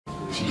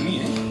Zie je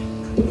niet, hè?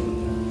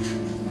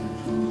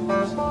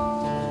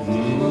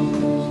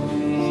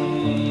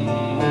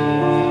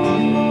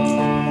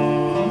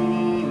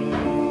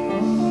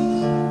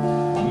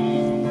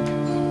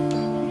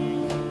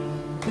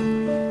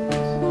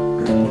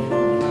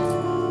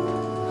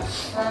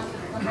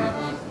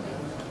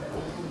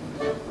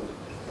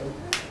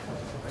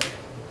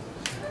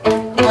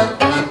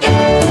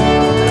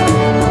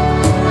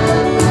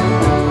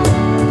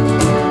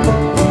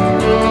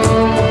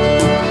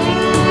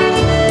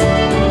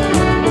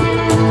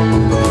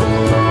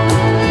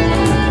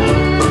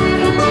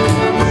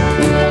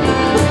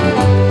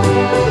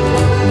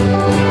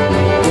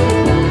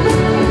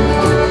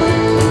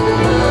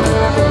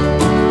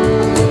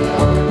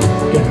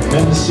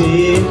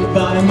 Sit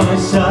by my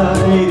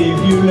side if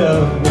you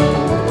love me.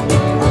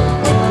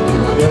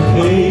 Don't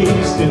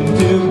hasten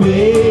to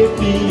bid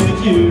me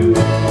adieu.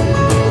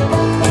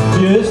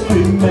 Just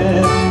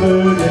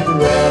remember that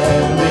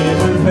Red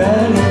River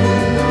Valley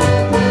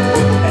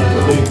and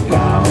the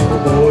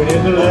cowboy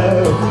that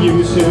loved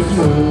you so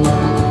true.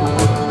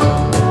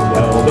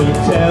 Well, they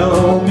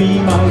tell me,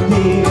 my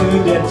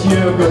dear, that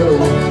you're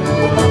going.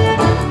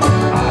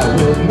 I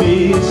will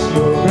miss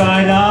your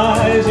bright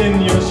eyes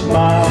and your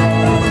smile.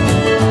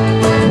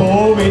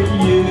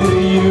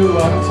 You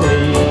are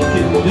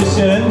taking the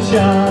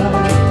sunshine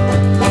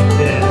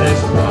that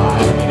has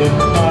brightened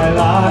my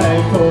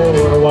life for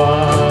a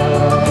while.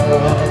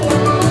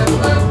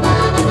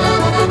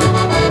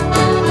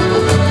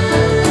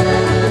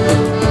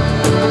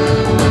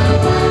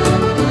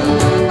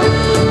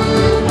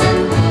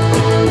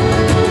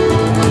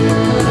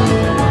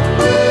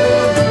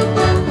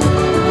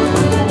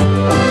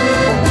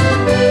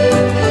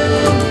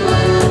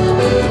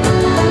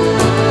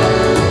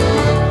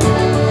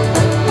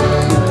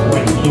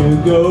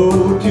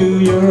 Go to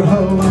your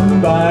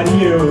home by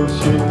the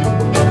ocean.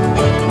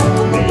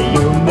 May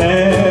you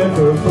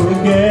never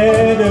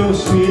forget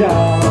those sweet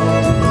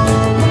hours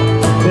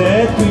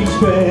that we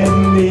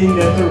spent in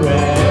that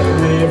Red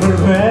River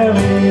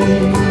Valley,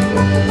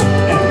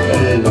 and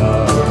the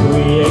love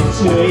we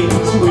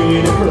exchanged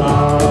with the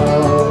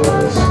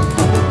flowers.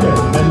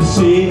 Come and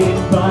sit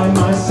by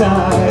my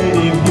side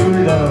if you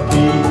love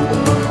me.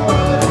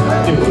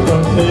 Do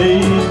not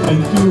hasten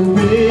to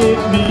bid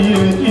me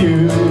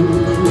adieu.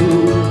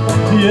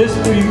 Just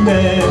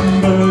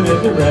remember that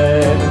the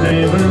Red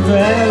River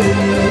Valley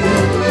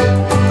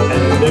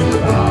and the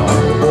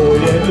cowboy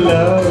that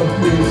loved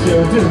me so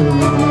true.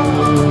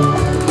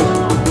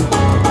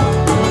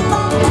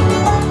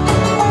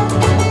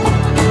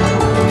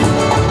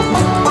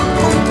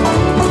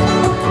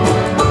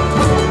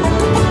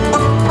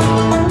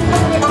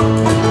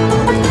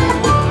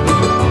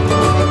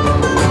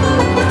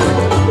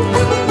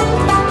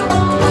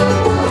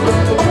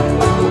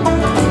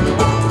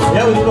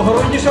 Ja, we doen nog een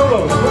rondje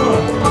solo.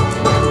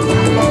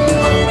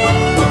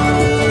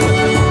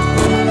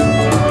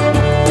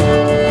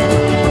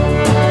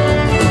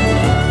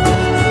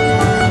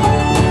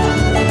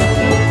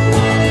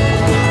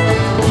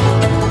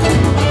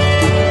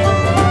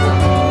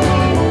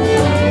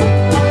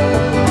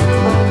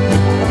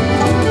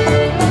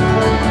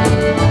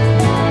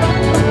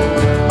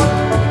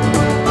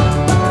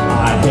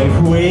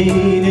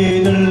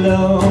 Waited a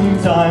long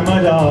time,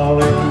 my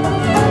darling,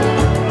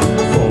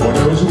 for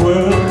those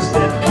words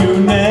that you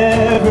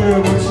never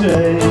would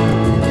say.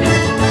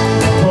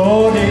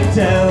 For they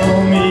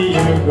tell me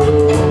you're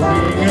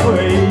going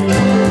away,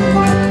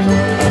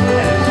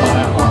 and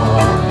my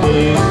heart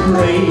is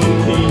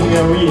breaking,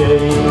 oh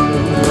yeah.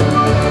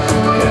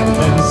 Come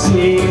and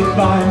sit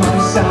by my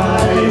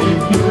side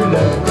if you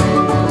love me.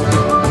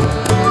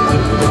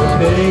 Don't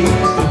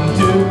hasten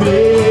to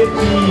bid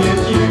me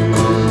adieu.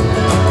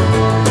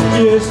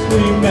 Just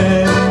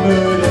remember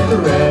that the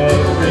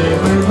Red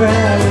River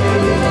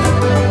Valley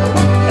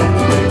and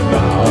the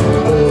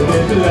cowboy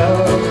that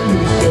loved you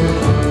so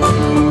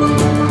true.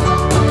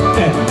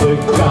 And the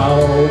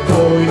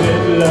cowboy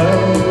that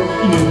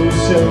loved you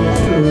so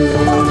true.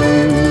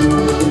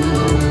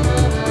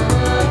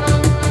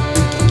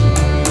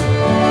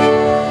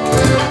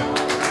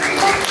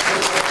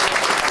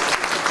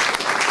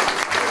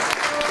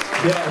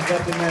 Ja, ik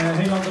heb een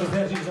heel andere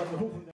versie.